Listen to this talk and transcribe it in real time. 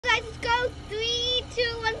let's go. 3, 2,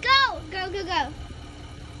 1, go. Go, go, go.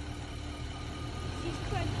 It's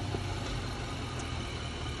fun.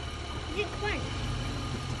 It's fun.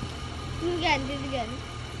 Do it again, do it again.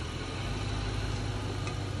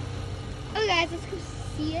 Oh guys, let's go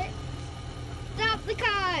see it. Stop the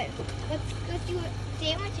car. Let's go do it.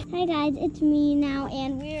 Sandwiches. Hi guys, it's me now,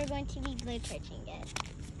 and we're going to be glue touching it.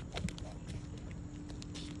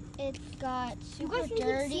 It's got super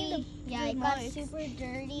dirty. Yeah, it got super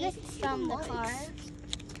dirty from the car.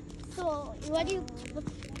 So what do you?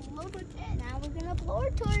 Let's blow torch it. Now we're gonna blow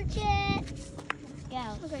torch it. Let's go.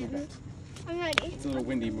 Okay, I'm ready. It's a little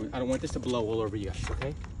windy. I don't want this to blow all over you guys.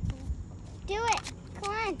 Okay? Do it.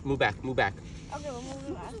 Come on. Move back. Move back. Okay, we'll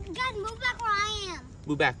move back. God, move back where I am.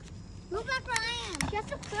 Move back. Move back where I am. You have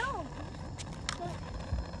to film.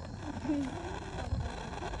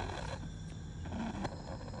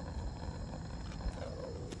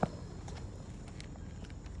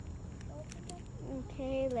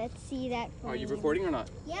 Okay, let's see that for Are you recording or not?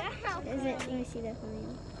 Yeah. Is it? Let me see that for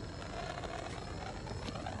you.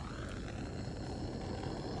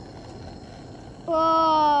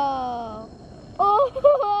 Whoa!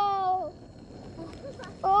 Oh!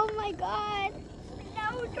 Oh my God!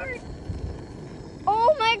 No dirt!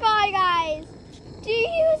 Oh my God, guys! Do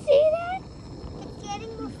you see that? It's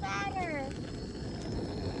getting fatter.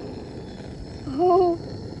 Oh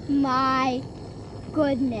my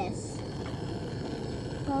goodness!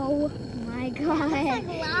 Oh my God! It's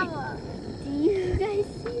like lava. Do you guys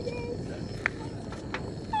see this?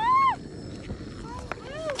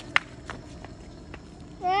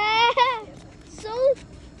 So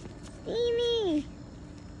steamy.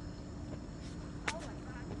 Oh my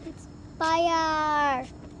God. It's fire.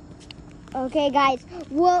 Okay, guys.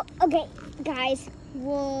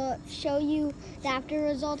 We'll show you the after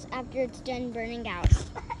results after it's done burning out.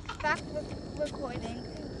 Back recording.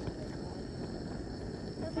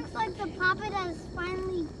 It looks like the poppet has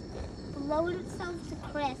finally blown itself to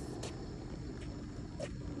crisp. Yeah.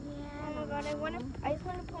 Oh my God, I just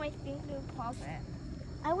want to put my finger to pop it.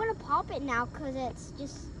 I want to pop it now because it's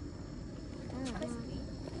just crispy.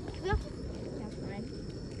 That's fine.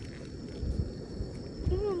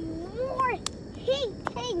 Even more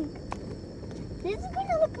heating. This is going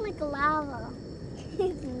to look like lava.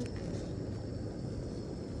 Oh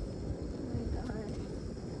my God.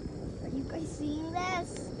 Are you guys seeing this?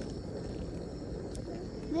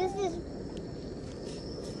 This is...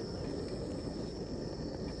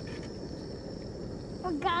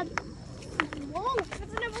 Oh God. Whoa,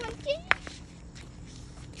 that's another one too.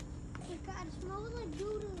 Oh God, it smells like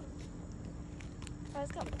doo-doo. I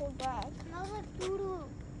just got pulled back. It smells like doo-doo.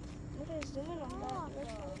 Look at zoom in on that. You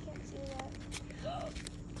can't see that.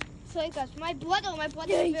 So guys, my blood is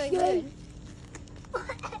very good.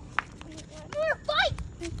 More fight!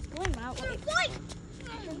 It's going out. More fight!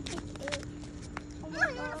 Oh my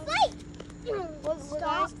More God. fight!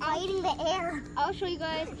 Stop fighting the air. I'll show you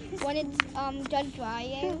guys when it's done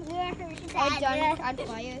drying. Done on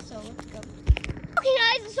fire, so let's go. Okay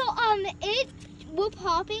guys, so we're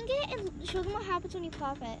popping it and show them what happens when you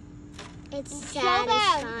pop it. It's Show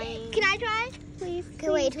satisfying. them. Can I try? Please. Okay,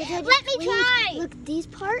 wait. Let me try. Look, these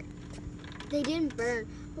part, they didn't burn.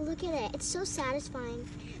 But look at it. It's so satisfying.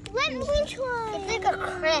 Let me try. It's like a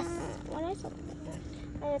crisp. When I saw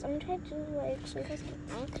guys, I'm trying to like so you guys can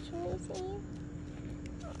actually see.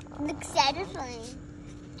 It's satisfying.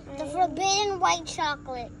 The forbidden white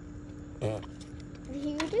chocolate. Did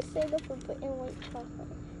you just say the forbidden white chocolate?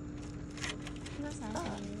 That's not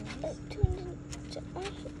It turned into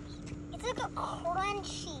ashes. It's like a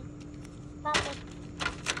crunchy. Okay.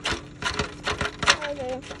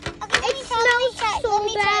 Okay. It smells so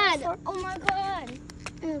bad. Oh my God.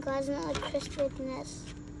 Oh God, it's not like crispiness.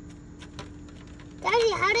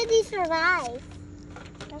 Daddy, how did these survive?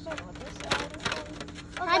 That's not what this said.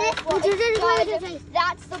 How did?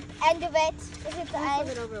 That's the end of it. Is it the Flip end?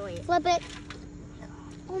 it over, wait. Flip it.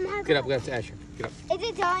 Oh my God. Get up, Asher. Get up. Is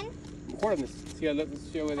it done? Record on this. See,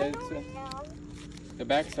 let's show it. The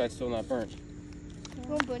back side's still not burnt. You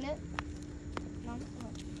won't burn it? No.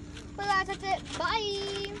 Well guys, that's it.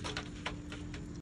 Bye.